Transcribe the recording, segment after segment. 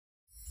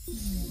Hi,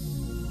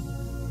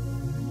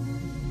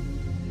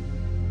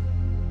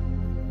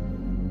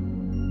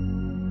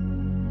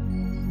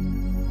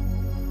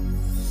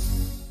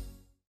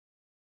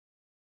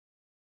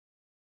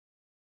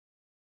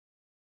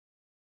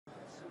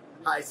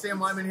 Sam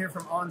Wyman here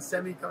from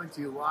onsemi, coming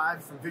to you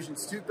live from Vision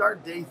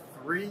Stuttgart, day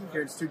 3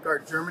 here in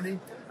Stuttgart, Germany.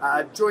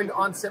 Joined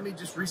onsemi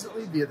just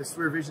recently via the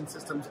SWIR Vision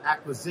Systems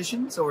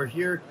acquisition, so we're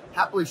here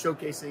happily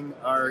showcasing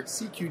our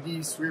CQD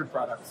SWIR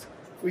products.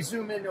 If we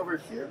zoom in over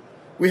here,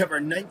 we have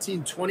our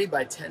 1920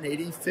 by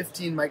 1080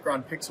 15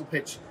 micron pixel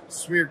pitch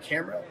SWIR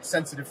camera,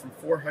 sensitive from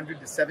 400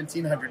 to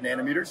 1700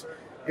 nanometers.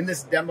 In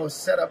this demo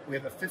setup, we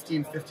have a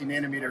 1550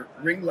 nanometer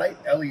ring light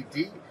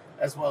LED,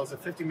 as well as a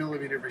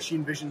 50mm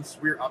machine vision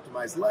SWIR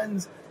optimized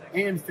lens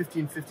and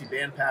 1550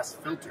 bandpass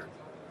filter.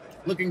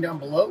 Looking down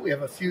below, we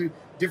have a few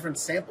different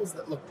samples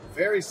that look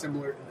very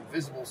similar in the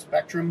visible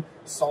spectrum: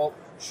 salt,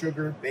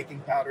 sugar,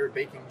 baking powder,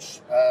 baking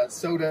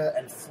soda,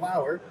 and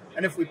flour.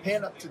 And if we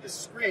pan up to the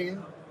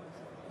screen,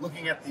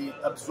 looking at the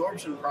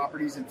absorption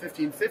properties in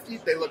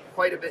 1550, they look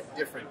quite a bit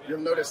different. You'll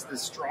notice the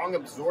strong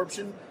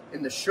absorption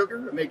in the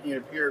sugar, making it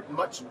appear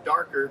much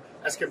darker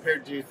as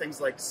compared to things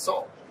like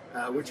salt,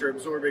 which are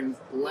absorbing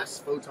less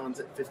photons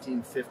at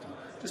 1550.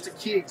 Just a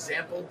key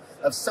example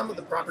of some of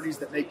the properties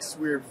that make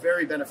SWIR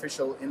very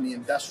beneficial in the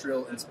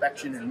industrial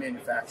inspection and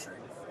manufacturing.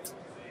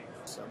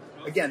 So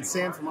again,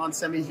 Sam from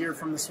onsemi here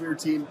from the SWIR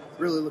team.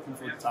 Really looking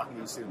forward to talking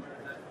to you soon.